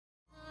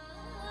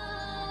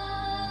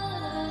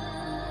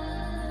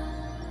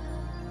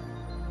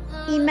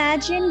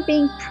Imagine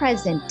being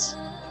present,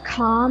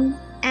 calm,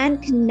 and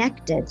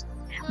connected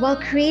while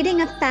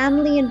creating a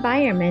family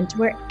environment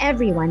where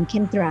everyone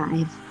can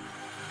thrive.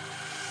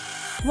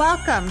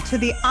 Welcome to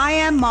the I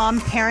Am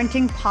Mom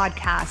Parenting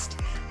Podcast,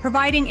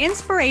 providing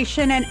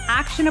inspiration and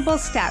actionable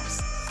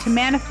steps to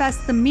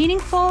manifest the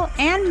meaningful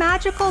and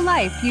magical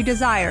life you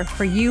desire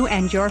for you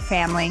and your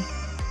family.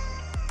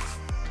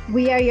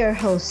 We are your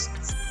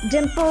hosts,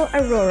 Dimple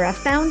Aurora,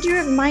 founder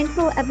of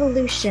Mindful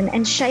Evolution,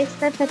 and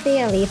Shaista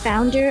Fateh,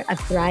 founder of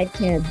Thrive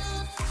Kids.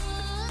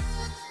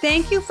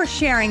 Thank you for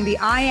sharing the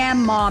I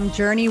Am Mom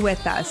journey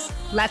with us.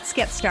 Let's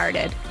get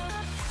started.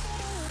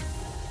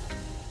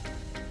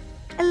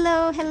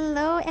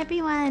 Hello,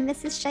 everyone.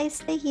 This is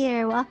Shaista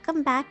here.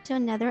 Welcome back to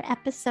another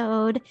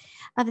episode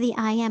of the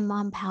I Am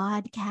Mom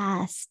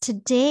podcast.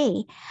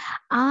 Today,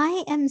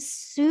 I am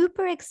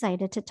super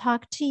excited to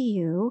talk to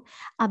you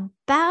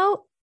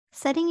about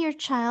setting your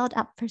child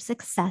up for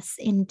success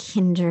in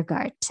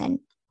kindergarten.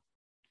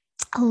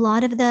 A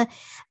lot of the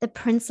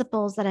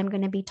principles that I'm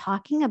going to be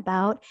talking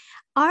about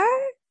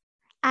are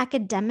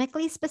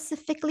academically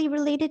specifically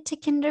related to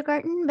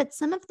kindergarten, but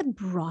some of the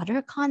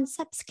broader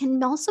concepts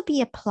can also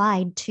be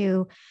applied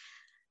to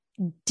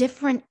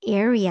different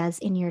areas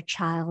in your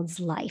child's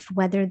life,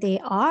 whether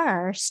they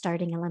are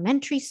starting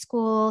elementary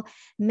school,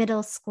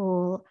 middle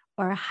school,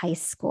 or high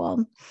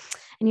school.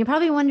 And you're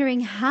probably wondering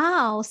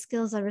how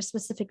skills that are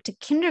specific to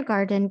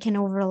kindergarten can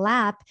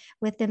overlap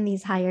within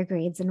these higher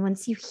grades. And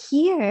once you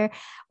hear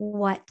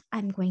what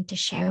I'm going to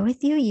share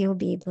with you, you'll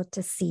be able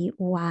to see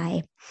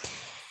why.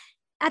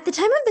 At the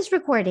time of this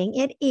recording,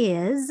 it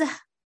is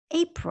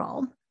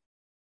April,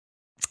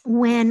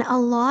 when a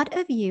lot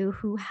of you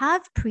who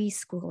have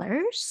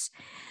preschoolers,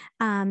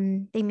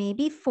 they may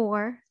be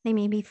 4, they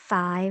may be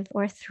 5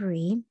 or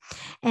 3,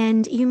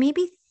 and you may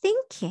be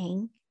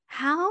thinking,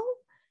 how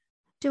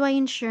do I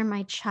ensure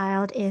my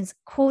child is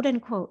quote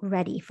unquote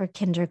ready for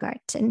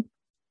kindergarten?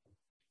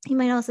 You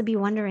might also be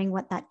wondering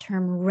what that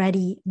term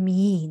ready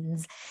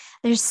means.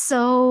 There's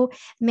so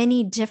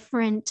many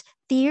different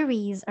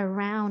theories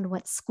around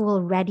what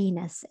school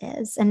readiness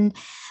is. And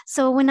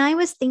so when I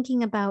was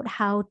thinking about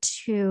how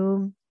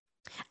to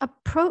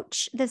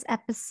approach this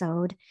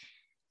episode,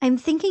 I'm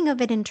thinking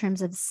of it in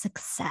terms of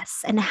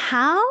success and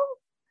how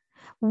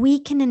we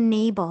can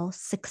enable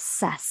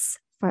success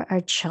for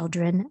our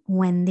children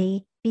when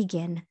they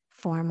begin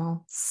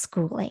formal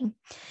schooling.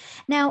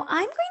 Now,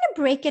 I'm going to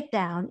break it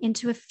down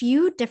into a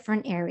few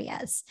different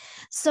areas.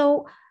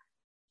 So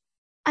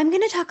I'm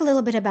going to talk a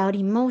little bit about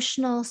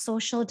emotional,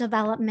 social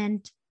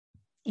development,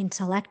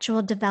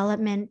 intellectual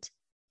development,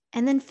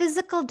 and then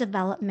physical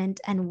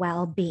development and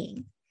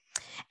well-being.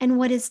 And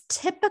what is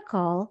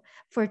typical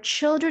for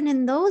children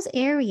in those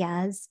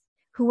areas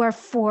who are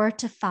 4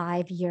 to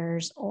 5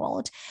 years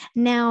old.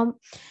 Now,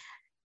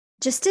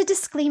 just a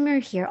disclaimer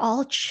here,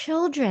 all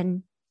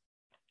children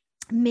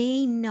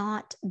may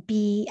not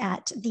be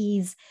at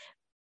these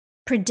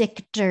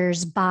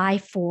predictors by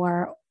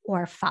 4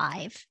 or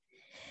 5.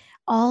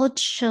 All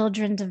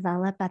children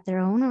develop at their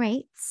own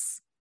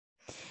rates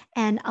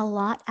and a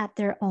lot at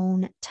their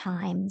own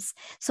times.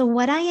 So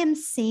what I am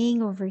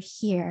saying over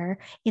here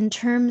in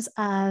terms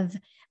of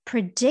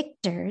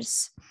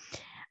predictors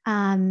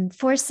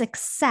for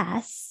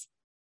success,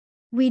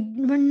 we're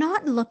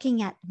not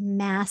looking at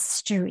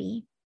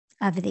mastery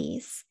of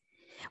these.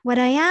 What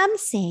I am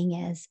saying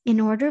is, in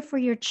order for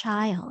your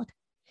child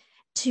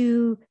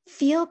to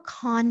feel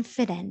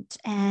confident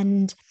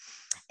and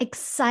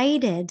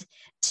excited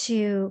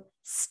to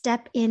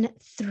step in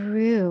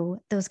through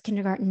those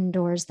kindergarten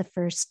doors the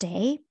first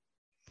day,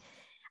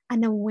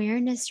 an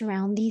awareness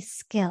around these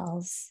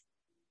skills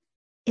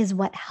is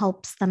what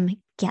helps them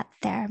get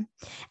there.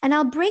 And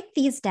I'll break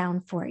these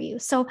down for you.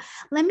 So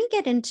let me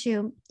get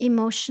into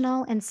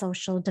emotional and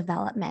social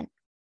development.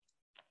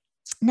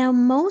 Now,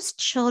 most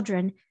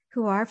children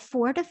who are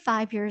 4 to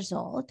 5 years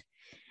old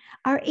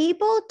are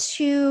able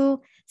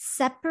to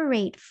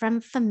separate from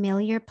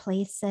familiar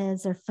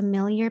places or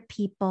familiar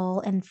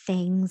people and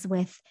things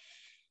with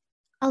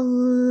a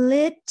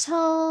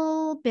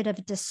little bit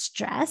of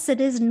distress. It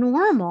is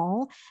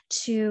normal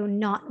to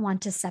not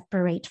want to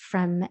separate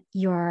from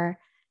your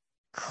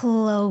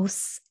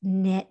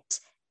close-knit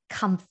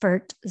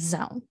comfort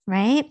zone,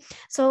 right?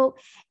 So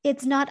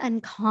it's not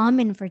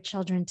uncommon for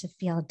children to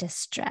feel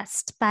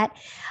distressed, but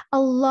a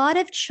lot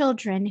of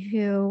children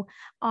who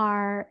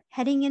are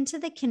heading into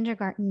the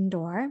kindergarten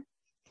door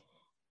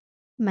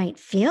might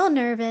feel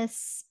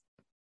nervous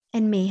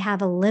and may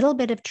have a little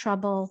bit of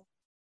trouble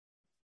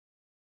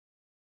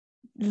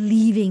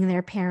leaving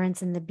their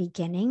parents in the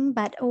beginning,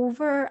 but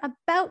over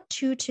about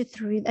 2 to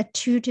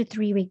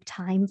 3 week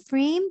time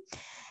frame,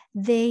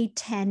 they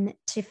tend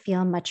to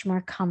feel much more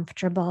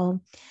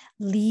comfortable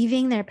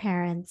leaving their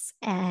parents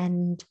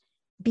and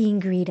being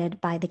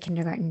greeted by the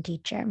kindergarten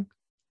teacher.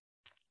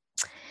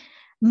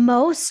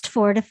 Most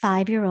 4 to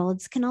 5 year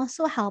olds can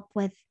also help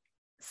with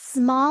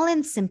small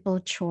and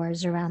simple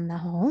chores around the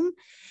home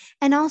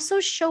and also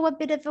show a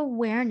bit of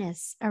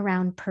awareness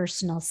around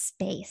personal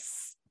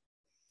space.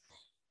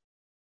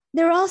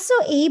 They're also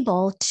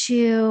able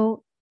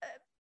to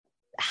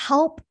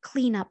help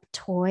clean up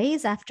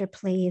toys after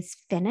play is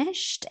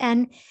finished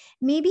and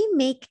maybe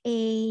make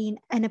an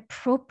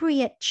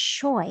appropriate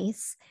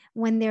choice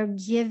when they're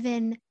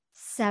given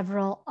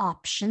several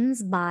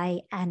options by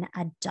an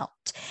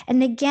adult.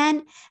 And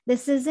again,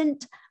 this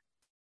isn't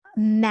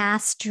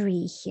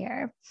mastery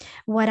here.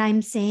 What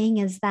I'm saying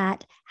is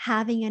that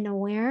having an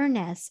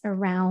awareness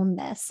around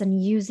this and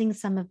using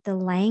some of the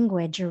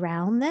language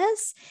around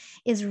this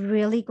is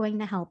really going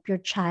to help your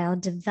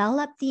child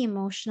develop the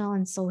emotional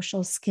and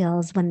social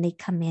skills when they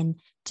come in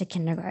to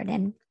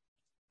kindergarten.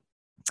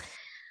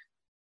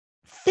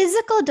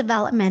 Physical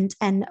development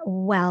and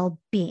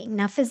well-being.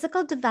 Now,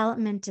 physical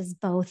development is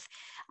both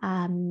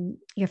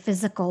your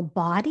physical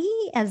body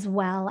as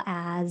well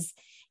as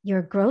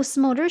your gross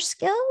motor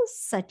skills,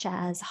 such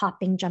as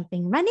hopping,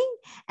 jumping, running,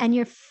 and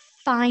your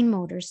fine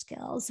motor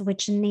skills,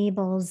 which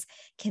enables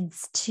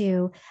kids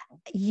to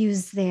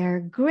use their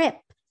grip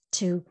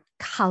to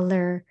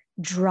color,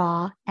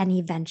 draw, and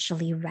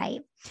eventually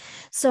write.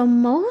 So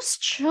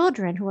most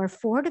children who are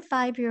 4 to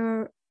 5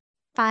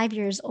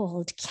 years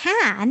old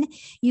can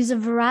use a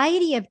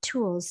variety of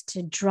tools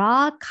to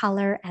draw,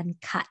 color, and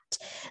cut.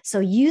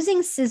 So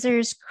using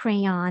scissors,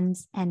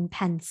 crayons, and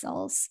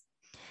pencils.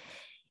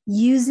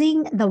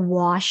 Using the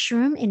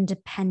washroom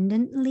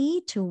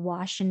independently to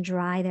wash and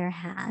dry their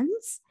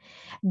hands,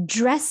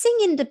 dressing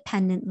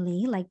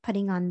independently, like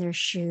putting on their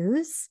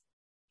shoes,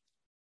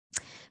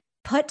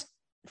 put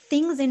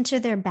things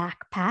into their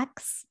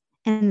backpacks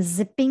and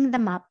zipping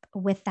them up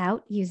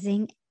without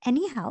using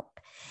any help,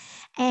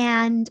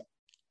 and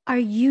are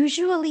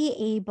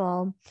usually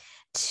able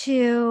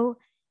to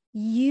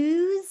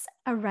use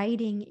a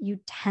writing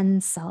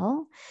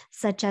utensil,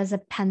 such as a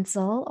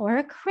pencil or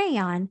a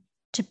crayon,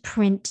 to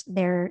print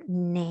their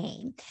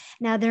name.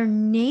 Now, their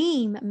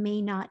name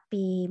may not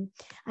be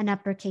an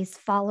uppercase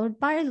followed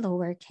by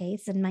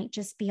lowercase. It might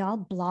just be all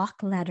block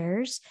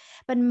letters,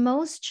 but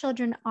most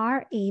children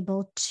are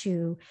able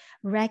to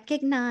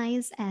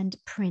recognize and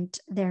print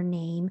their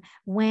name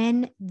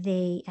when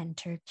they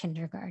enter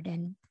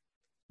kindergarten.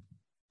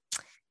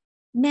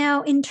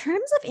 Now, in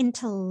terms of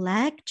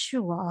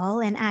intellectual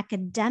and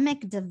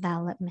academic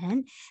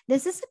development,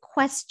 this is a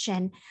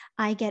question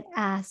I get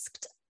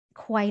asked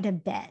quite a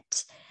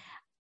bit.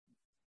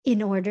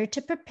 In order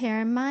to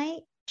prepare my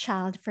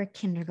child for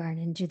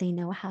kindergarten, do they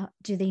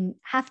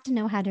have to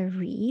know how to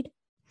read?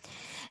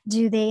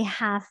 Do they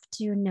have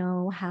to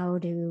know how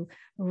to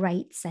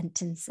write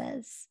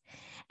sentences?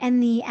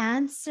 And the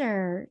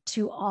answer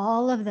to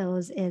all of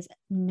those is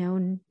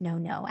no,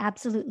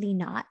 absolutely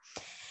not.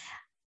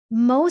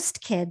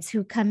 Most kids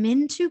who come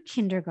into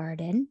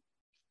kindergarten,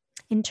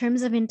 in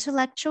terms of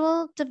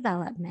intellectual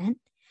development,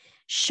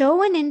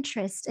 show an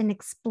interest in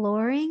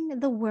exploring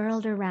the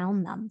world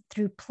around them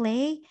through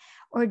play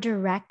or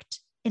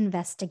direct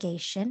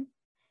investigation.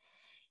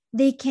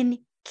 They can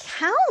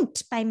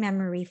count by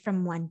memory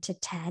from 1 to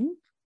 10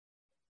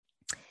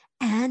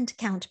 and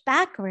count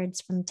backwards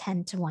from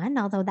 10 to 1,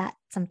 although that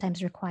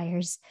sometimes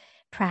requires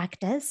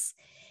practice.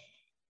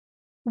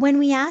 When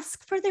we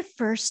ask for their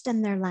first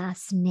and their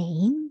last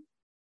name,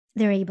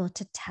 they're able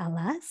to tell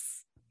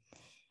us.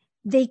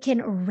 They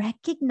can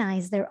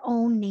recognize their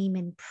own name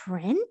in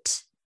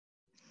print.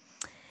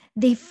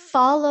 They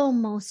follow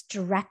most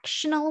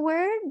directional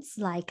words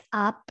like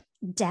up,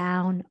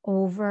 down,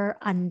 over,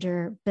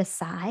 under,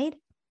 beside.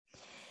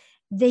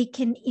 They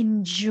can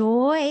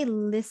enjoy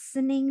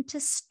listening to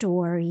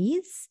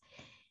stories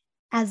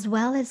as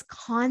well as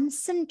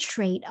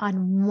concentrate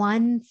on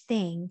one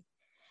thing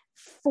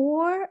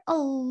for a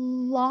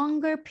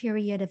longer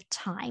period of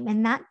time.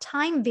 And that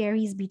time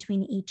varies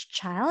between each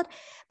child,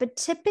 but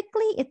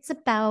typically it's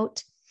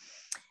about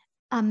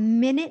a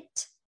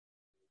minute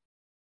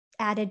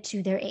added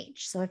to their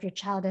age. So if your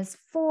child is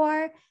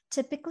 4,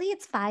 typically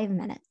it's 5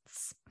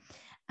 minutes.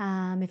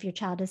 If your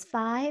child is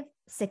 5,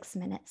 6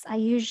 minutes. I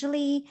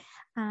usually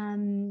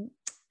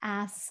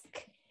ask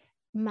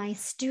my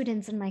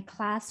students in my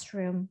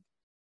classroom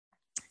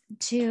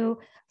to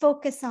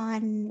focus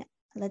on,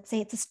 let's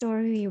say it's a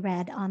story we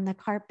read on the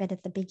carpet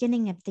at the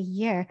beginning of the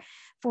year,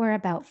 for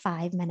about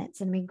 5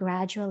 minutes, and we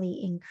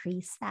gradually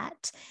increase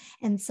that.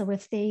 And so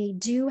if they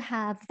do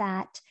have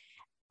that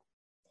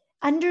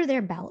under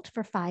their belt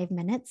for 5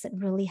 minutes, it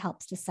really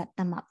helps to set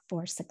them up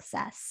for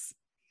success.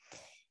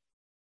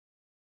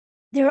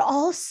 They're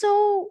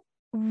also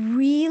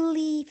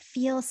really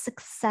feel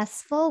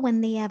successful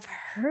when they have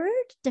heard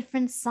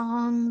different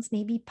songs,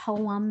 maybe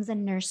poems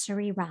and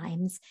nursery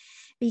rhymes,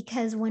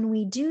 because when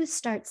we do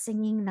start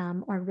singing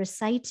them or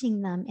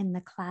reciting them in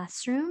the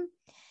classroom,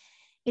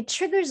 it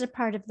triggers a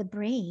part of the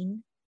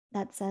brain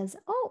that says,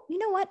 oh, you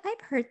know what?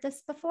 I've heard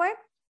this before.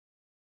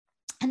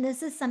 And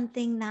this is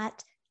something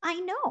that I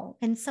know.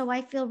 And so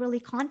I feel really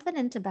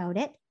confident about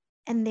it,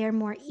 and they're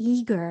more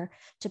eager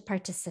to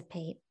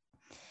participate.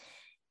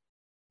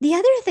 The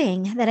other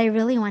thing that I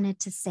really wanted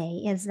to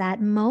say is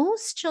that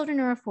most children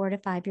who are 4 to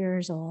 5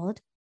 years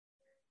old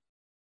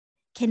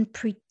can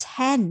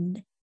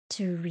pretend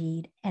to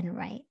read and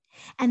write.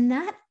 And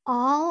that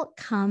all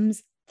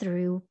comes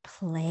through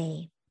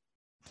play.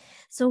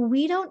 So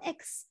we don't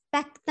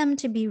expect them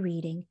to be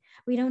reading.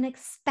 We don't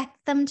expect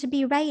them to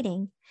be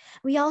writing.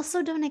 We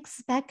also don't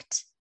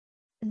expect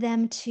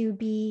them to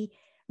be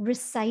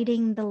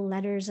reciting the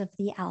letters of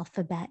the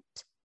alphabet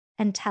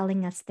and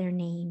telling us their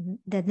name,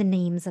 the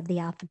names of the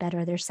alphabet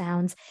or their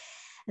sounds.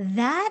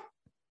 That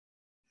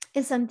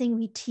is something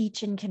we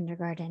teach in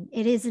kindergarten.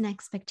 It is an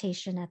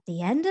expectation at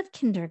the end of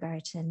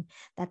kindergarten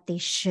that they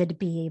should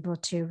be able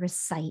to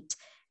recite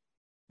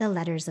the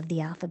letters of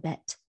the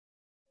alphabet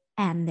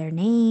and their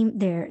name,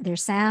 their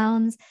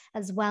sounds,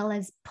 as well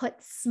as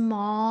put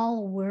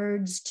small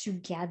words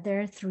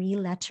together,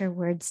 3-letter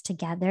words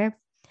together,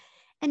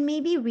 and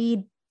maybe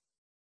read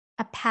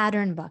a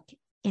pattern book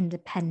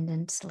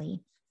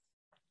independently.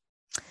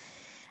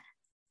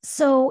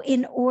 So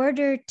in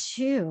order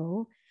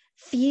to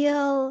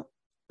feel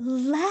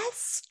less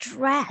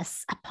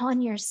stress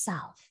upon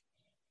yourself,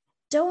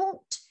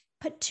 don't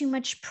put too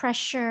much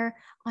pressure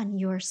on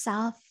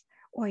yourself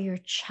or your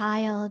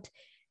child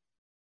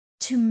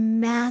to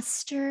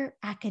master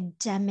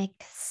academic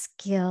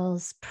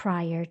skills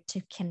prior to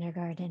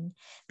kindergarten,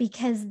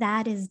 because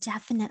that is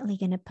definitely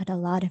going to put a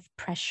lot of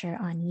pressure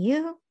on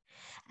you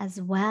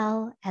as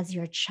well as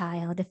your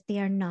child if they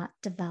are not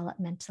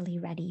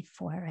developmentally ready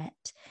for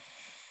it.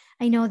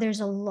 I know there's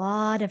a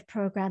lot of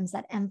programs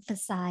that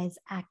emphasize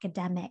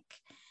academic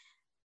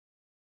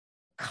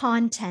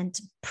content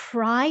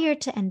prior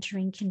to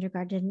entering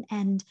kindergarten,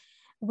 and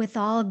with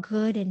all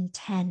good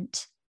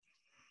intent.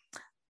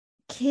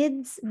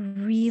 Kids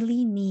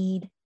really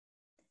need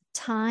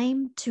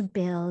time to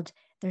build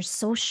their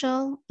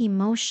social,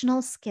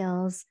 emotional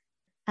skills,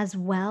 as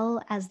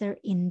well as their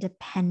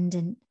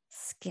independent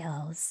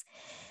skills.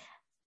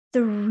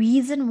 The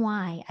reason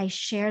why I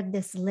shared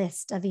this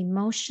list of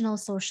emotional,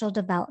 social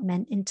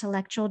development,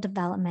 intellectual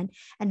development,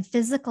 and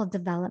physical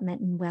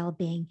development and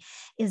well-being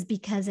is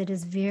because it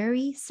is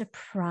very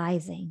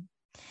surprising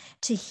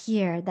to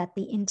hear that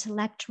the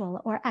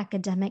intellectual or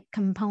academic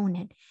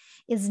component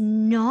is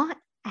not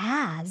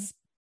as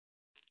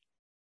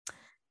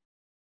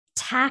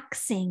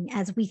taxing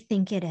as we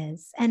think it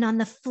is. And on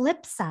the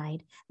flip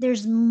side,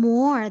 there's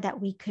more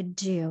that we could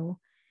do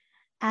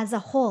as a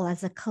whole,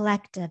 as a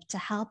collective, to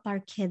help our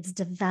kids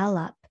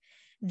develop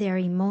their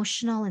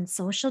emotional and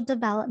social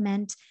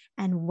development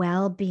and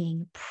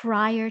well-being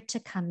prior to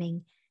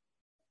coming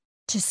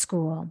to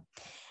school.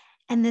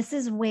 And this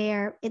is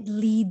where it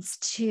leads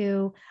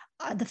to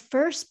the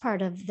first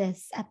part of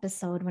this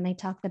episode, when I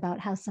talked about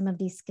how some of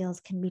these skills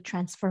can be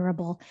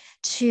transferable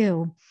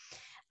to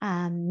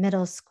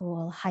middle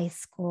school, high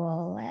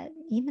school,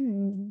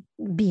 even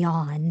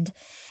beyond,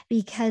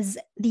 because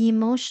the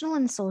emotional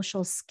and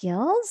social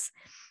skills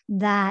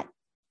that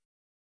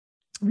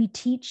we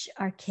teach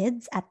our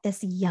kids at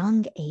this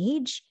young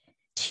age,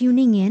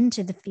 tuning in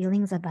to the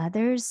feelings of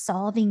others,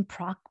 solving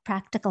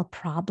practical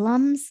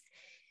problems,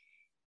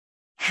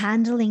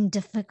 handling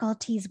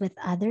difficulties with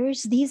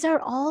others, these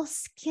are all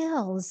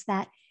skills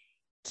that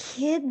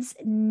kids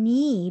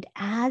need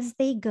as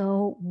they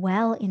go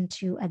well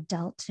into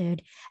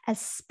adulthood,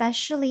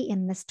 especially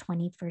in this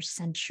 21st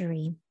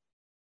century.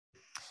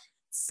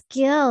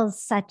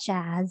 Skills such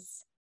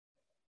as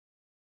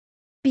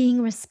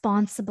being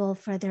responsible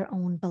for their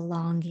own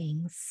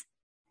belongings.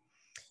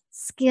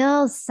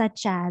 Skills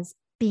such as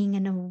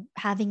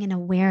having an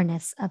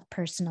awareness of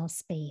personal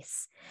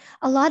space.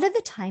 A lot of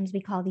the times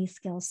we call these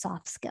skills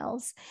soft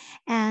skills.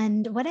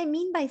 And what I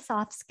mean by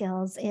soft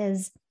skills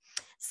is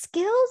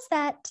skills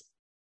that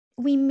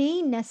we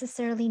may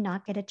necessarily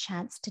not get a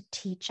chance to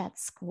teach at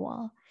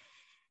school.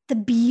 The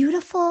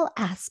beautiful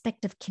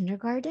aspect of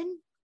kindergarten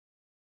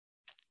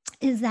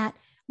is that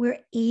we're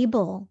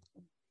able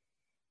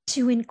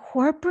to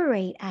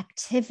incorporate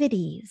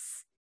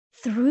activities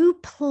through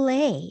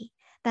play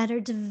that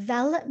are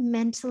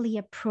developmentally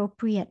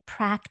appropriate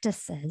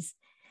practices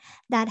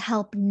that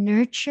help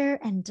nurture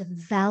and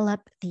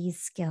develop these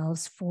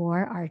skills for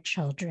our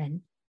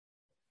children,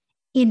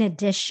 in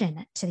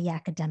addition to the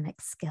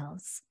academic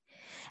skills.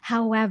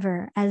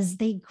 However, as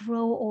they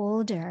grow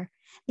older,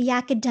 the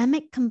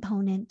academic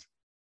component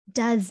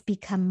does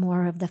become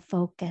more of the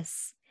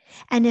focus.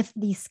 And if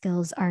these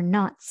skills are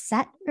not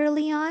set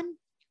early on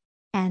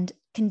and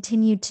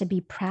continue to be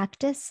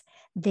practiced,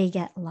 they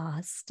get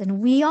lost. And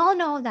we all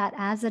know that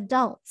as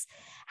adults,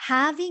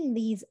 having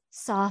these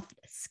soft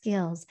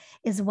skills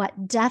is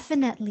what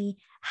definitely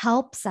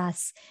helps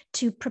us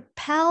to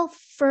propel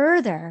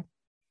further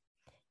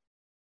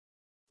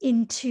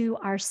into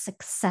our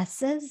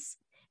successes,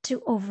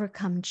 to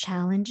overcome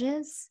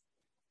challenges,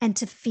 and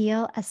to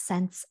feel a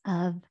sense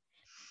of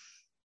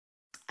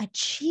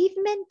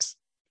achievement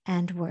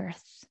and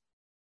worth.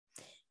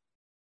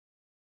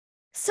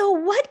 So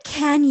what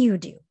can you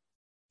do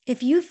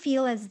if you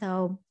feel as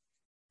though,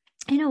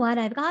 you know what,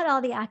 I've got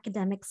all the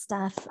academic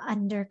stuff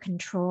under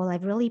control,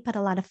 I've really put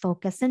a lot of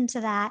focus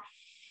into that.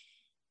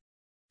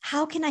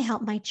 How can I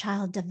help my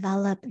child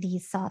develop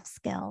these soft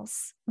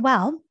skills?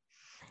 Well,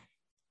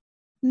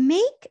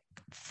 make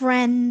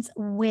friends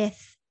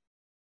with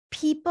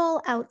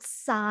people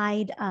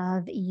outside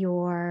of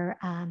your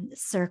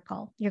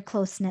circle, your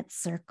close-knit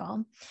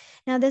circle.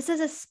 Now, this is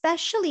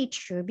especially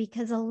true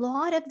because a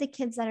lot of the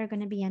kids that are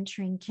going to be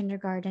entering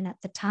kindergarten at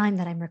the time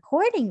that I'm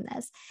recording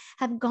this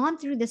have gone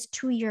through this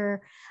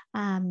 2-year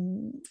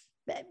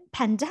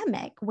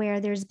pandemic where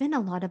there's been a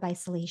lot of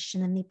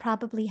isolation, and they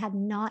probably have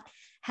not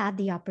had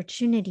the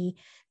opportunity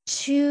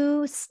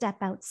to step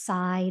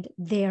outside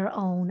their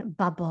own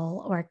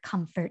bubble or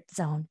comfort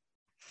zone.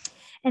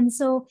 And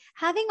so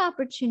having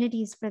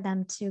opportunities for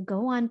them to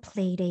go on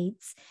play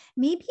dates,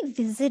 maybe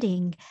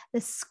visiting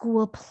the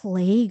school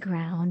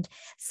playground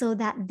so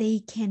that they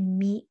can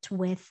meet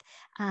with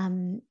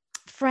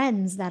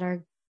friends that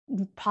are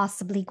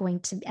possibly going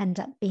to end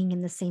up being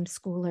in the same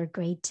school or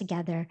grade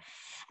together.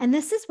 And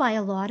this is why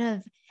a lot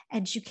of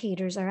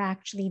educators are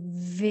actually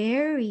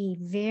very,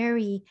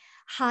 very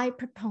high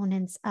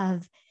proponents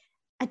of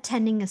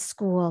attending a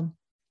school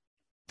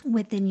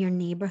within your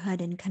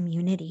neighborhood and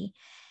community,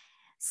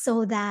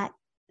 so that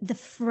the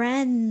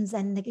friends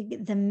and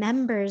the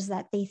members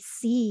that they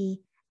see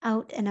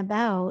out and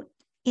about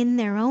in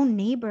their own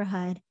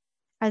neighborhood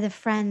are the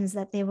friends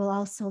that they will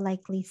also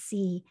likely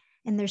see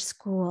in their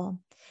school.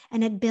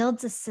 And it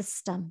builds a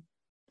system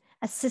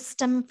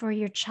for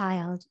your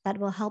child that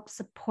will help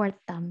support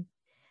them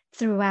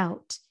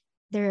throughout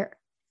their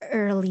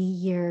early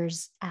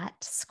years at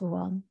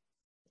school.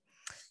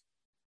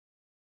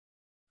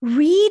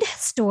 Read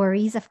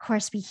stories. Of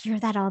course, we hear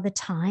that all the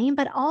time,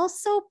 but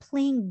also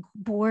playing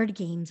board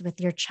games with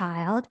your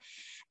child.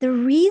 The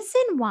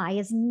reason why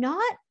is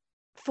not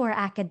for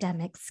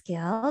academic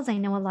skills. I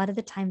know a lot of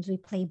the times we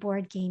play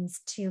board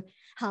games to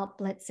help,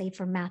 let's say,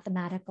 for math,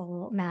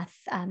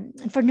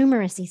 for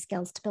numeracy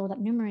skills, to build up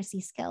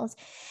numeracy skills.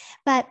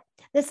 But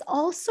this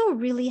also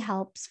really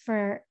helps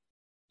for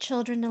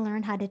children to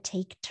learn how to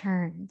take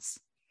turns,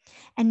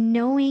 and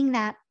knowing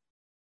that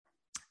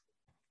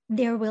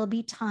there will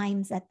be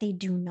times that they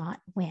do not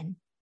win,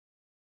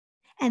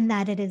 and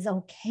that it is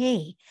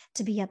okay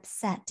to be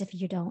upset if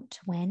you don't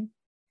win,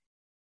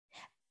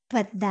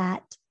 but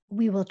that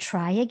we will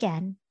try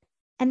again,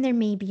 and there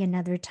may be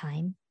another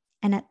time,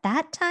 and at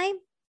that time,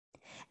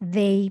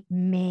 they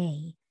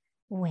may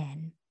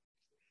win.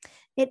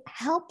 It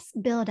helps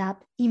build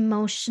up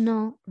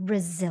emotional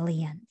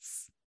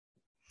resilience.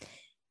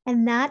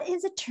 And that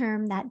is a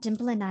term that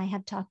Dimple and I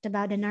have talked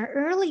about in our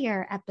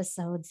earlier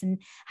episodes, and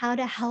how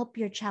to help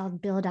your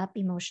child build up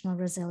emotional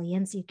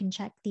resilience. You can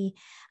check the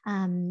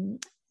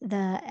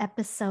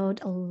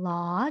episode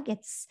log.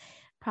 It's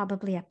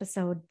probably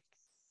episode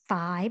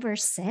 5 or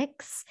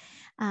 6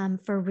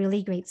 for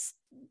really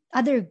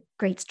other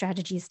great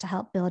strategies to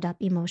help build up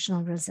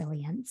emotional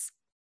resilience.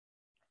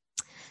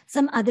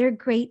 Some other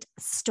great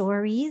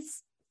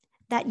stories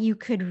that you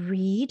could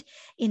read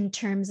in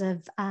terms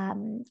of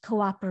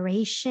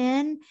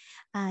cooperation,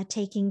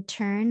 taking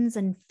turns,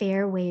 and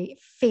fair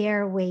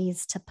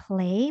ways to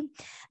play.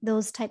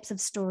 Those types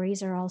of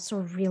stories are also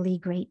really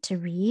great to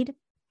read.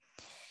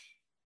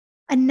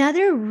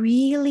 Another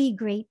really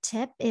great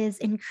tip is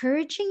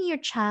encouraging your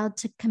child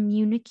to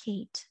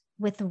communicate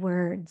with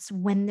words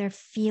when they're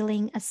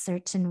feeling a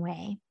certain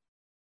way.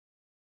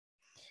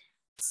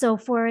 So,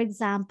 for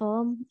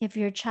example, if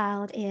your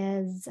child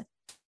is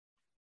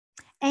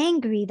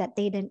angry that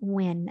they didn't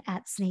win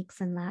at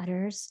Snakes and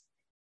Ladders,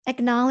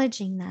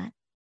 acknowledging that,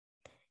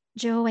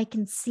 Joe, I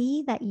can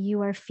see that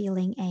you are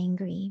feeling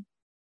angry.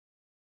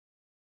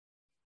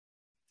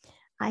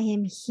 I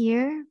am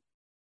here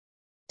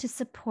to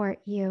support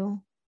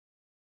you.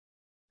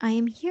 I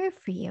am here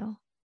for you.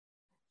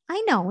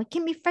 I know it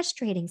can be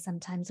frustrating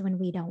sometimes when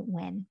we don't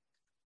win,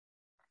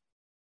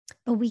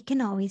 but we can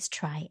always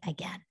try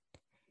again.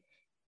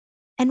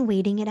 And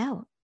waiting it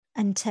out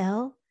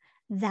until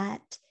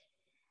that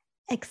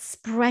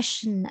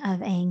expression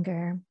of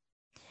anger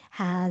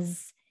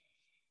has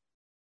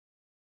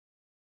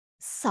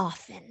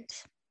softened.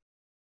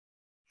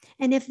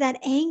 And if that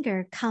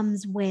anger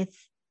comes with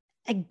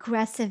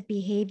aggressive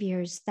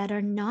behaviors that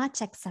are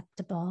not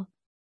acceptable,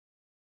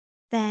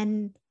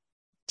 then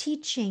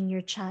teaching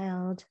your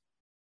child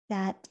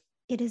that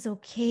it is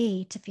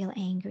okay to feel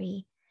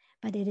angry,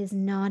 but it is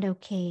not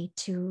okay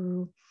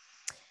to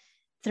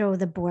throw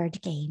the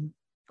board game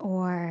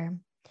or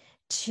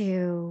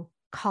to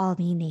call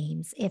me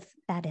names, if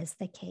that is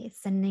the case.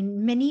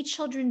 And many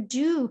children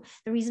do.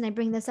 The reason I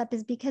bring this up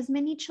is because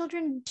many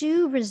children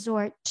do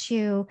resort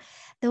to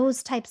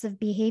those types of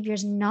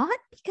behaviors, not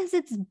because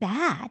it's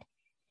bad.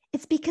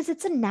 It's because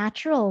it's a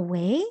natural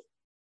way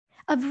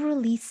of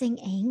releasing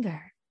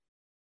anger.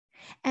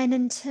 And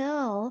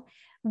until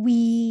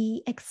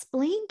we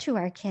explain to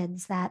our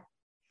kids that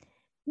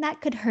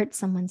could hurt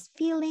someone's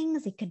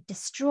feelings, it could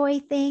destroy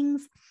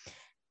things,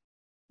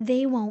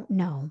 they won't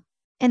know.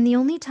 And the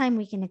only time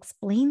we can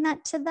explain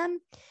that to them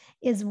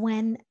is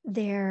when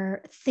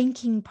their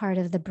thinking part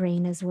of the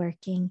brain is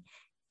working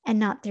and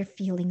not their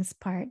feelings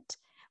part.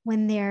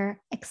 When they're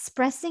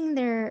expressing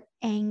their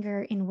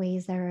anger in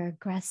ways that are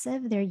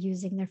aggressive, they're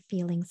using their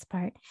feelings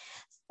part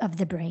of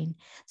the brain.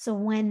 So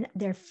when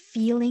their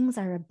feelings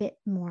are a bit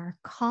more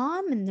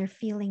calm and they're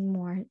feeling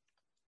more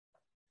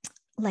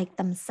like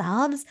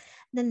themselves,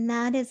 then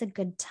that is a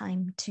good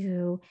time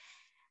to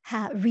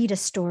read a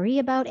story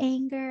about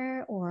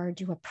anger or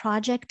do a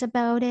project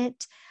about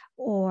it,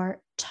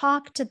 or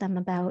talk to them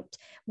about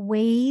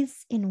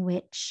ways in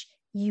which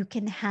you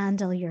can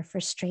handle your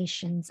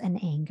frustrations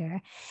and anger.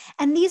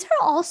 And these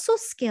are also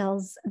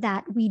skills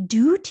that we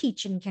do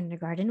teach in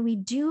kindergarten. We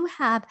do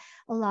have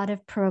a lot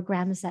of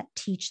programs that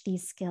teach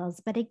these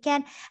skills. But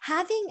again,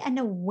 having an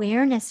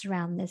awareness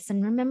around this,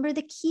 and remember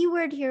the key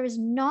word here is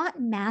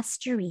not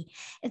mastery,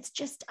 it's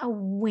just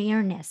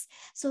awareness,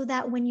 so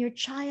that when your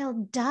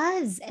child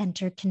does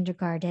enter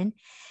kindergarten,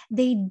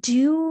 they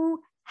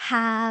do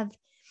have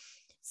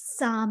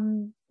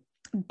some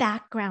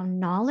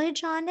background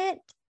knowledge on it,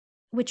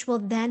 which will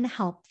then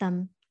help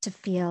them to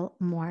feel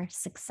more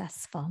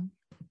successful.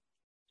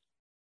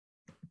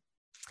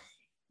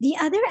 The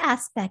other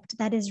aspect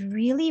that is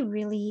really,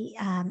 really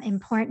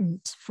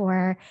important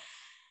for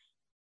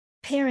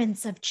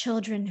parents of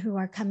children who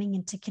are coming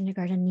into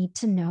kindergarten need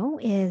to know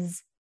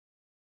is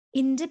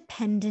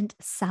independent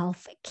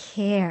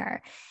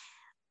self-care.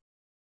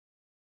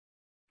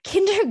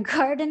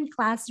 Kindergarten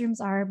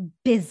classrooms are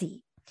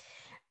busy.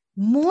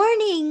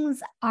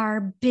 Mornings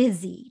are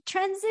busy.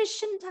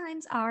 Transition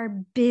times are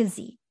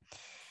busy.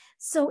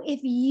 So if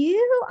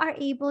you are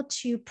able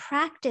to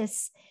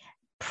practice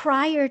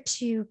prior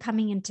to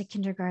coming into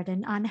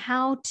kindergarten on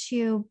how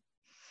to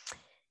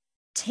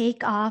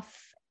take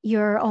off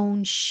your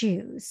own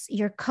shoes,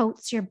 your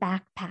coats, your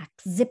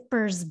backpacks,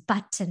 zippers,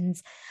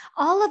 buttons,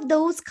 all of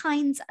those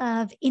kinds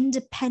of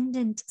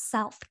independent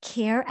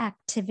self-care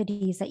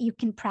activities that you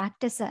can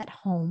practice at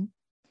home,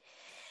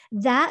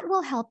 that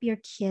will help your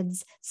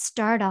kids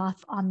start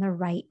off on the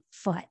right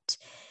foot.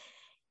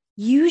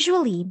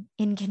 Usually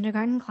in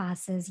kindergarten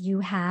classes, you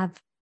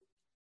have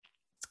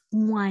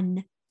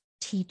one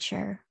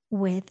teacher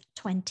with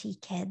 20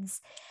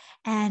 kids,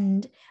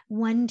 and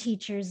one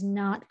teacher is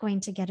not going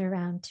to get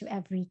around to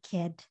every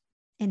kid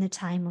in a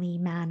timely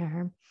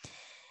manner.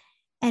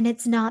 And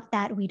it's not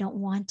that we don't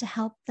want to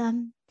help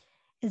them,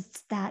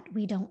 it's that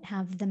we don't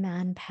have the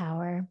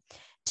manpower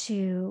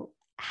to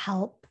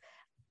help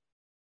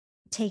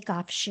take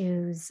off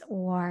shoes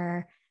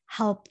or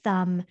help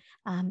them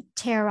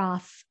tear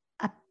off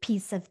a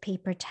piece of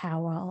paper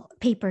towel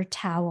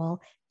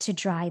to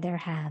dry their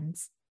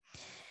hands.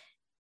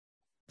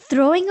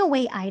 Throwing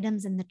away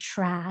items in the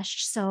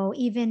trash, so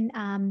even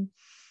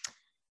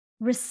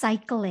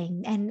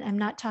recycling, and I'm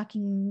not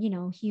talking,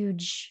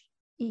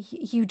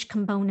 huge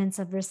components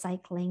of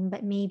recycling,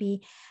 but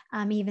maybe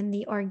even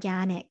the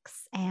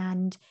organics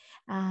and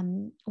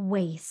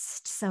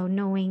waste. So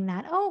knowing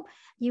that,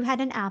 you had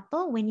an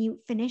apple, when you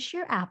finish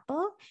your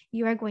apple,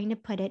 you are going to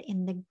put it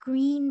in the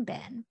green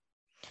bin,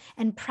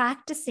 and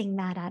practicing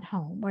that at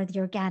home, or the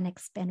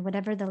organics bin,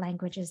 whatever the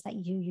language is that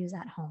you use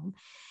at home,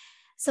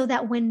 so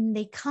that when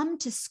they come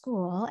to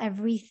school,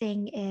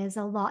 everything is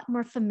a lot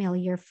more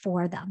familiar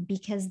for them,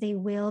 because they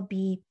will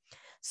be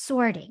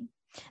sorting.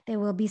 They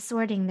will be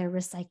sorting their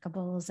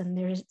recyclables, and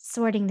they're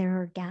sorting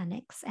their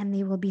organics, and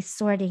they will be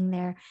sorting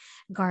their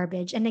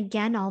garbage. And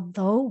again,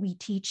 although we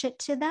teach it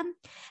to them,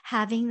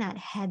 having that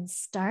head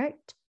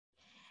start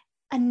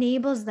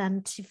enables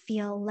them to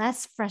feel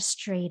less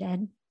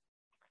frustrated,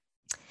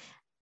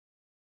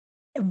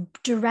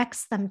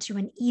 directs them to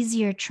an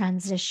easier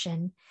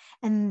transition,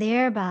 and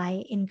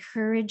thereby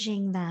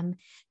encouraging them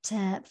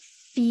to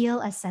feel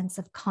a sense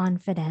of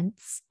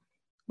confidence,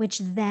 which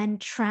then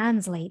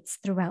translates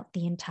throughout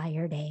the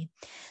entire day.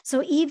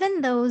 So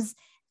even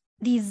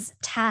these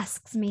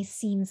tasks may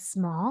seem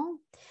small,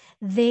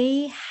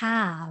 they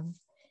have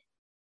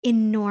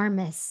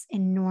enormous,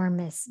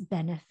 enormous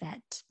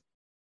benefit.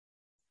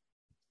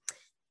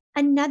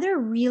 Another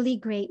really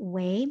great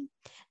way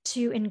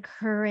to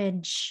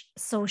encourage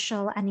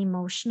social and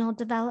emotional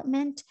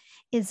development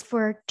is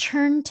for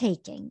turn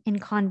taking in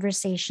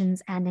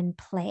conversations and in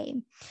play.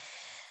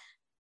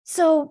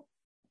 So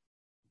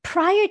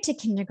prior to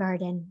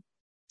kindergarten,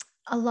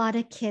 a lot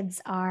of kids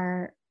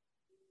are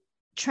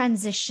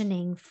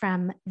transitioning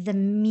from the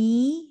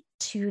me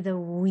to the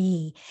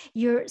we.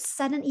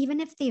 Even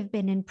if they've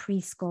been in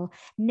preschool,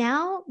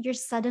 now you're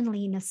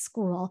suddenly in a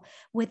school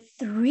with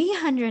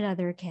 300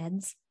 other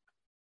kids,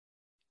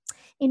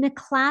 in a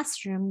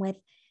classroom with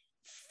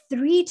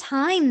 3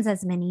 times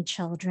as many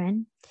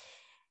children,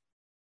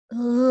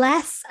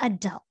 less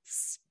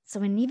adults.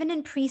 So even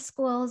in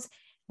preschools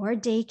or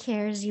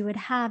daycares, you would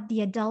have the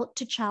adult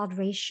to child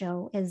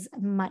ratio is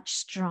much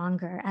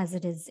stronger as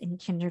it is in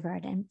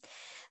kindergarten.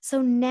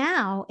 So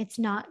now it's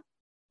not,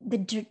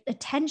 the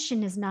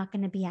attention is not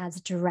going to be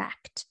as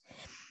direct.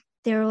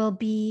 There will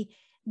be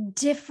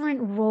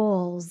different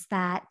roles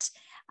that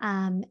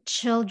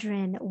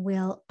children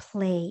will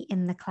play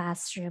in the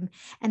classroom,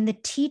 and the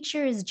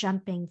teacher is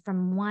jumping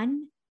from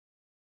one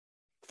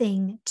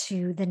thing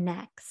to the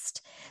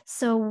next.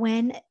 So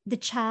when the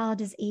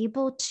child is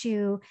able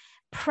to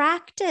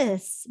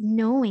practice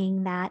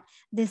knowing that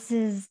this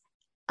is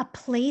a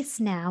place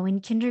now in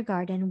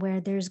kindergarten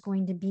where there's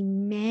going to be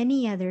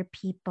many other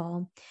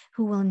people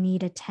who will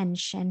need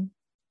attention,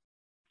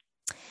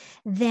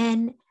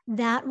 then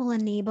that will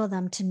enable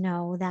them to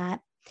know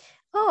that,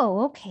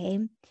 oh, okay,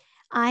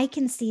 I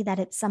can see that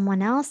it's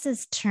someone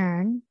else's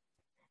turn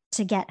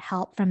to get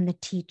help from the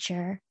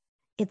teacher.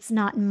 It's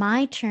not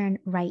my turn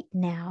right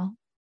now.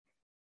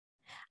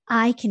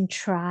 I can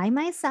try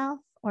myself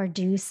or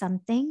do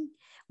something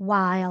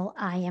while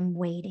I am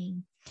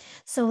waiting.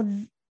 So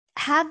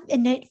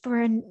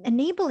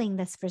enabling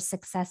this for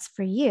success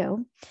for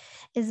you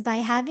is by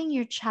having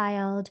your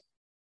child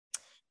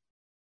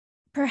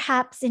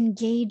perhaps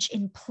engage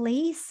in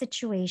play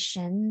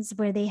situations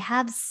where they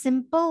have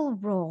simple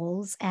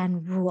roles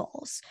and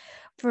rules.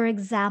 For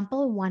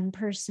example, one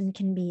person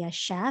can be a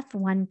chef,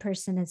 one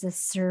person is a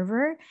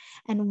server,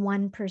 and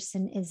one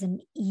person is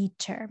an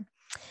eater.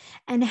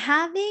 And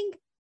having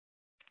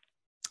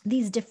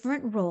these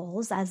different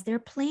roles as they're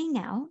playing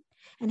out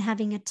and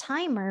having a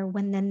timer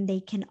when then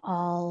they can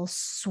all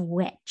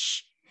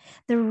switch.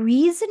 The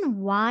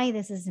reason why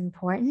this is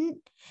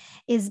important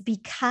is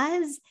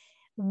because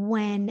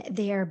when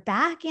they're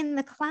back in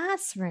the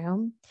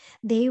classroom,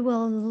 they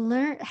will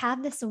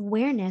have this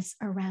awareness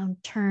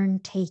around turn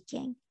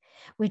taking,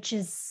 which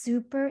is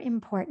super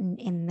important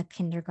in the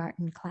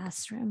kindergarten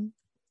classroom.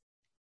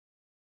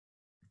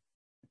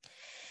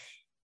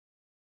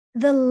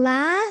 The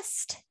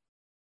last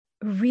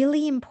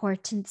really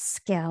important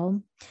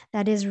skill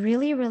that is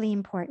really, really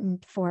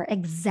important for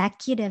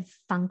executive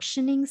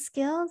functioning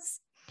skills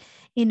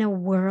in a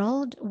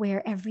world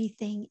where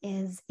everything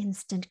is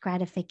instant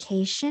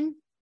gratification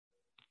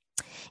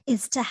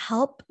is to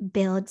help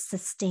build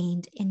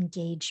sustained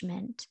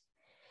engagement.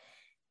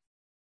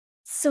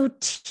 So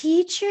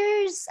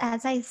teachers,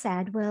 as I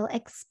said, will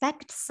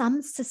expect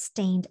some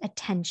sustained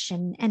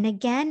attention. And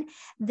again,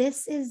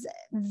 this is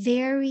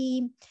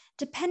very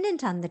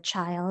dependent on the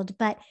child,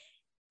 but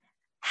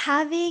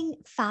having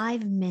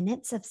 5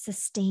 minutes of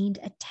sustained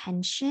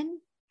attention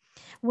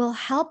will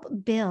help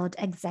build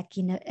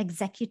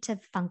executive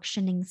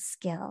functioning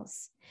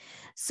skills.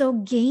 So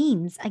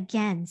games,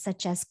 again,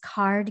 such as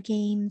card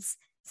games,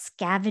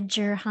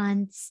 scavenger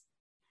hunts,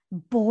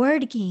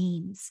 board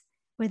games,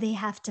 where they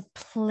have to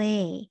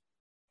play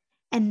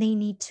and they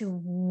need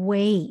to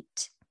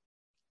wait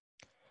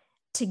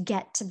to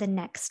get to the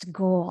next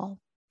goal,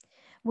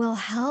 will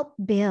help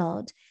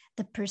build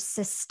the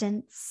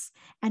persistence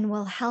and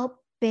will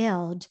help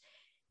build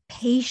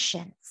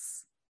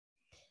patience.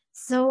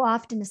 So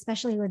often,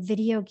 especially with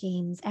video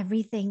games,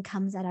 everything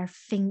comes at our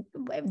finger.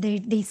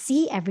 They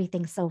see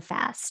everything so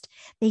fast.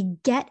 They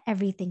get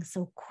everything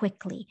so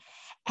quickly.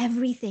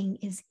 Everything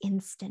is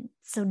instant.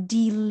 So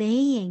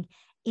delaying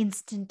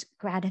instant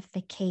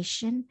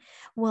gratification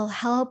will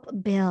help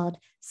build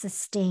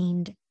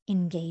sustained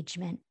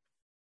engagement.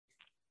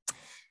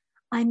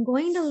 I'm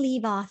going to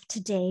leave off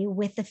today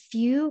with a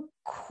few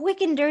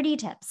quick and dirty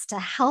tips to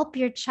help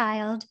your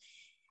child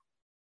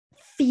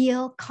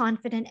feel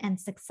confident and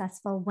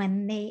successful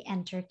when they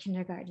enter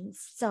kindergarten.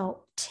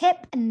 So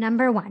tip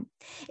number 1,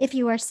 if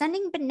you are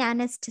sending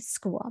bananas to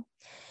school,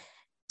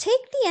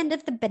 take the end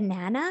of the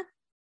banana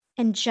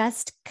and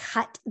just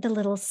cut the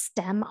little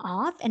stem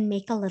off and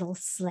make a little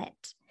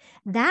slit.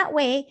 That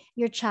way,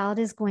 your child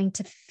is going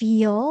to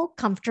feel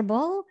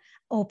comfortable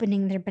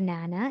opening their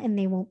banana and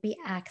they won't be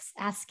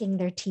asking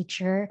their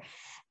teacher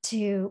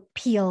to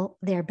peel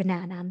their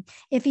banana.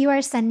 If you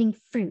are sending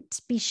fruit,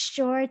 be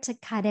sure to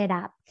cut it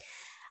up.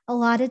 A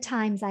lot of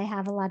times I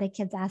have a lot of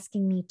kids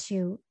asking me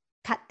to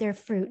cut their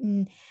fruit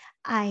and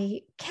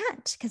I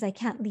can't because I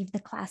can't leave the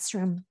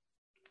classroom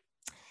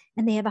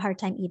and they have a hard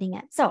time eating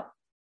it. So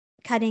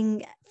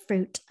cutting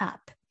fruit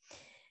up.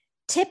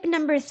 Tip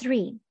number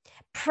 3,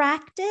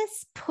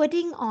 practice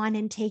putting on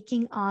and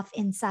taking off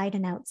inside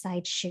and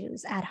outside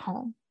shoes at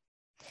home.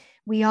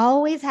 We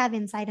always have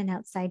inside and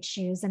outside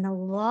shoes, and a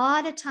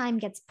lot of time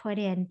gets put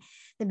in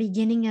the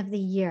beginning of the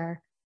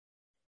year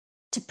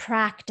to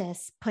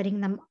practice putting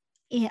them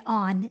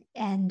on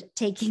and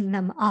taking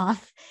them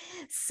off.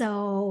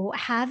 So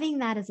having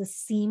that as a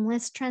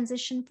seamless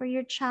transition for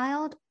your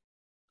child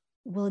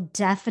will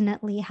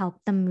definitely help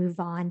them move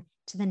on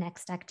to the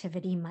next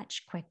activity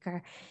much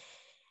quicker.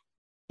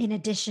 In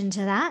addition to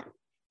that,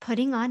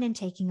 putting on and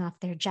taking off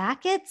their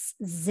jackets,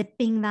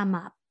 zipping them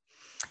up.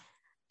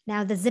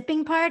 Now, the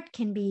zipping part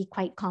can be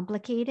quite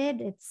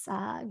complicated. It's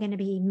going to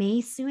be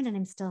May soon, and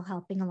I'm still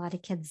helping a lot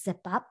of kids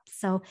zip up.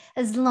 So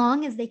as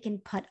long as they can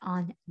put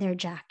on their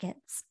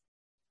jackets.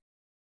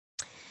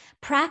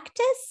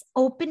 Practice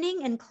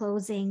opening and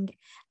closing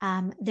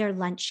their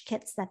lunch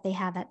kits that they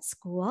have at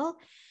school.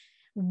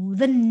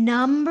 The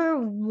number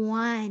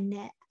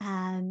one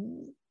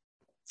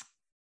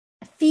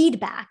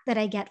feedback that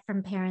I get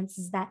from parents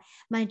is that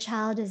my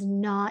child is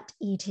not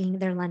eating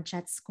their lunch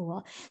at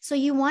school. So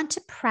you want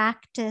to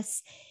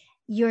practice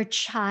your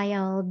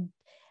child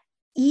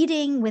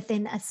eating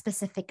within a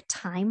specific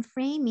time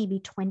frame, maybe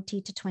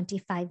 20 to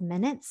 25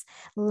 minutes.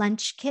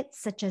 Lunch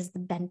kits such as the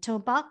bento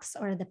box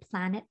or the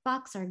planet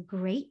box are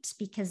great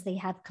because they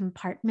have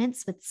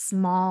compartments with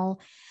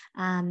small,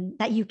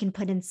 that you can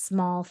put in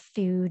small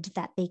food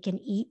that they can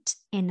eat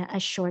in a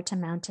short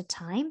amount of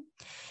time.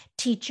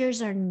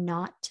 Teachers are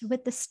not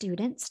with the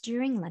students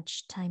during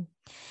lunchtime.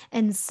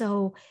 And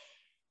so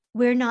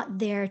we're not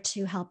there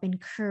to help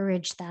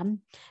encourage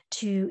them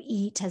to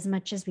eat as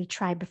much as we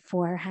try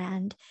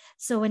beforehand.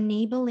 So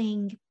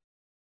enabling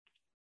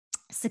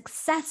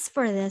success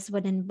for this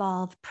would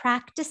involve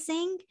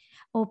practicing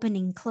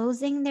opening,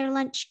 closing their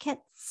lunch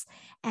kits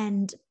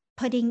and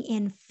putting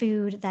in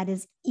food that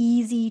is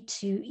easy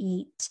to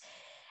eat.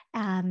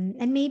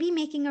 And maybe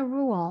making a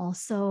rule.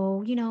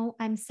 So,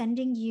 I'm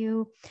sending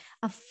you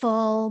a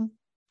full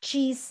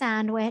cheese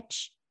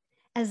sandwich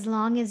as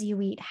long as you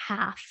eat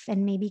half,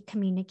 and maybe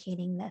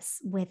communicating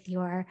this with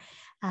your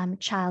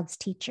child's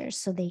teachers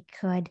so they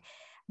could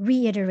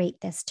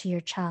reiterate this to your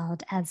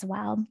child as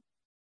well.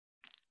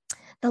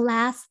 The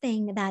last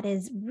thing that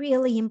is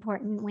really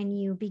important when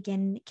you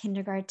begin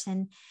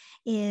kindergarten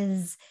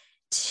is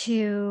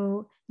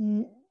to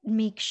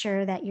make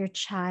sure that your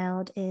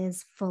child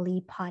is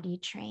fully potty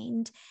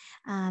trained.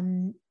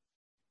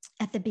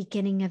 At the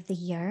beginning of the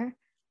year,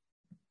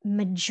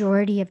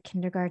 majority of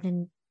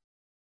kindergarten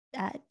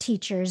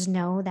teachers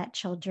know that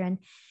children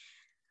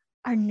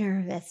are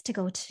nervous to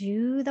go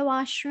to the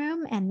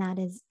washroom, and that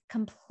is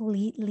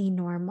completely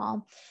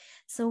normal.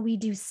 So we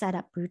do set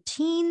up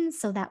routines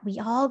so that we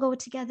all go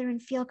together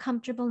and feel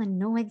comfortable and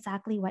know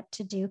exactly what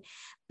to do.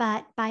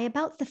 But by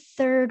about the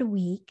third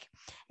week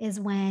is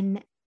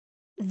when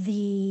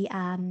the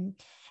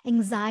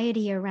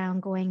anxiety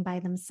around going by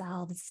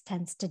themselves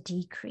tends to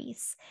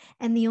decrease.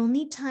 And the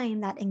only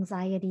time that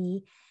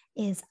anxiety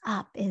is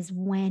up is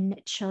when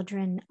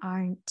children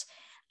are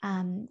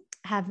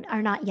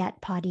not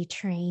yet potty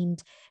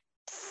trained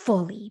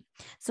fully.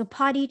 So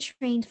potty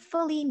trained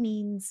fully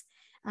means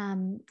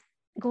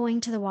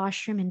going to the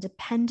washroom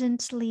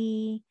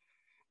independently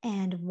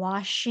and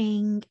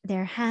washing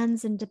their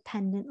hands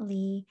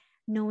independently,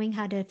 knowing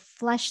how to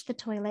flush the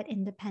toilet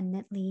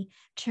independently,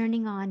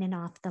 turning on and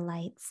off the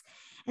lights.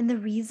 And the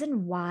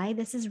reason why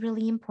this is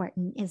really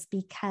important is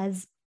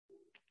because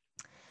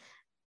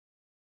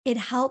it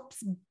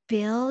helps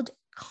build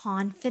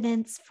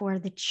confidence for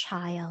the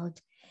child.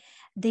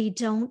 They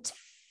don't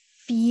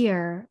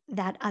fear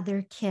that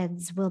other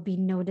kids will be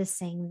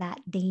noticing that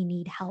they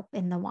need help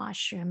in the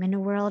washroom in a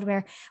world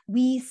where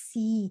we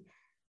see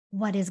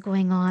what is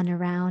going on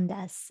around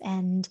us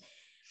and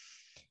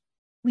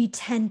we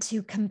tend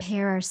to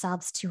compare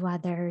ourselves to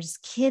others.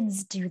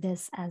 Kids do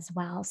this as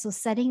well. So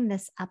setting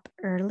this up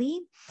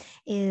early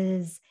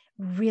is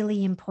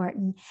really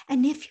important.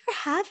 And if you're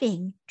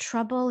having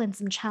trouble and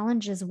some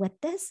challenges with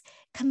this,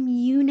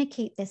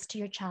 communicate this to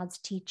your child's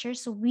teacher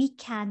so we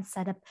can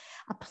set up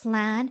a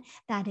plan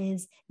that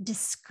is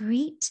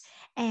discreet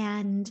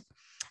and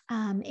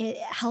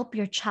help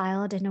your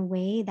child in a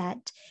way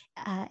that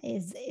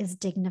is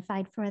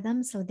dignified for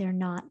them, so they're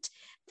not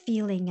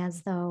feeling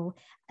as though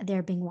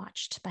they're being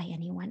watched by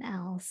anyone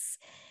else.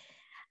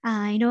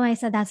 I know I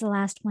said that's the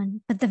last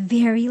one, but the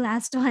very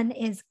last one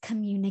is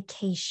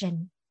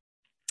communication.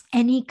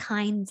 Any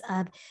kinds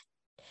of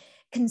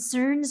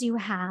concerns you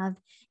have,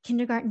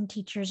 kindergarten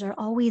teachers are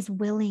always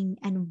willing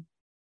and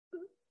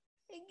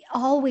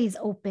always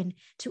open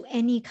to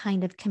any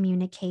kind of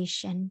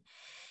communication.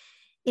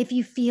 If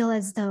you feel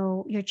as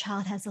though your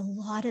child has a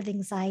lot of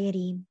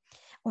anxiety,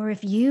 or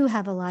if you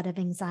have a lot of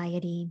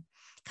anxiety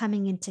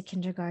coming into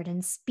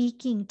kindergarten,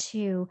 speaking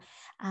to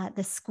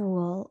the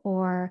school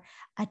or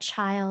a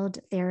child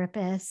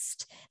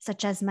therapist,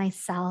 such as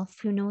myself,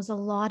 who knows a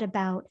lot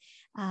about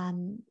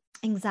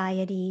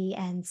anxiety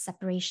and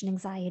separation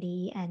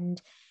anxiety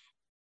and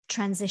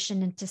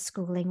transition into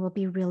schooling, will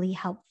be really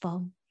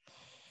helpful.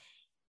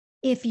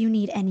 If you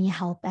need any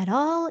help at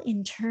all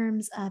in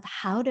terms of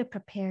how to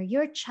prepare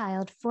your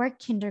child for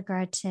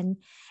kindergarten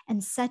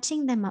and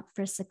setting them up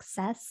for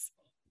success,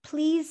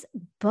 please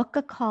book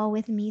a call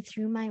with me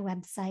through my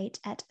website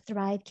at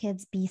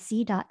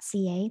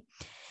thrivekidsbc.ca.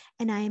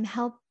 And I am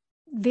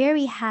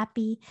very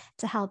happy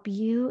to help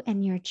you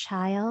and your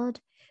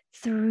child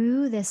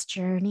through this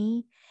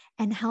journey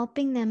and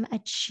helping them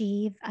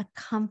achieve a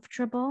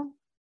comfortable,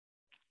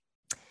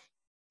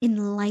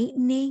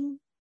 enlightening,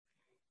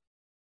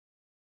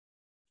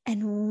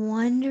 and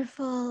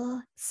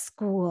wonderful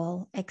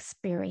school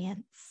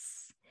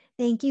experience.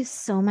 Thank you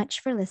so much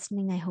for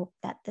listening. I hope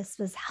that this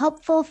was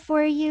helpful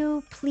for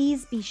you.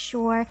 Please be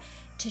sure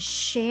to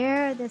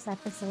share this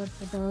episode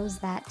for those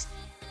that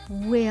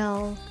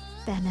will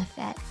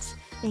benefit.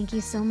 Thank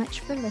you so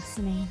much for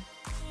listening.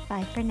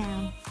 Bye for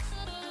now.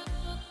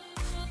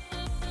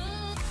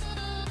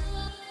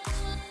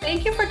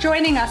 Thank you for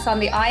joining us on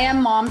the I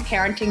Am Mom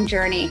parenting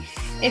journey.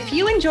 If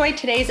you enjoyed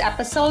today's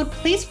episode,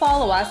 please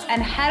follow us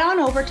and head on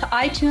over to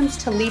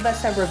iTunes to leave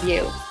us a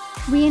review.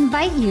 We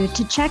invite you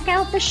to check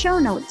out the show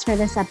notes for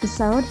this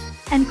episode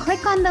and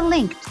click on the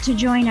link to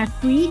join our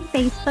free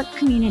Facebook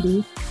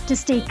community to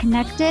stay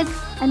connected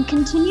and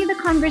continue the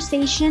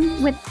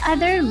conversation with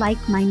other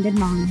like-minded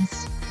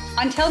moms.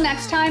 Until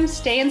next time,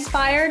 stay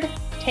inspired,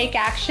 take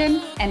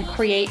action, and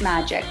create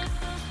magic.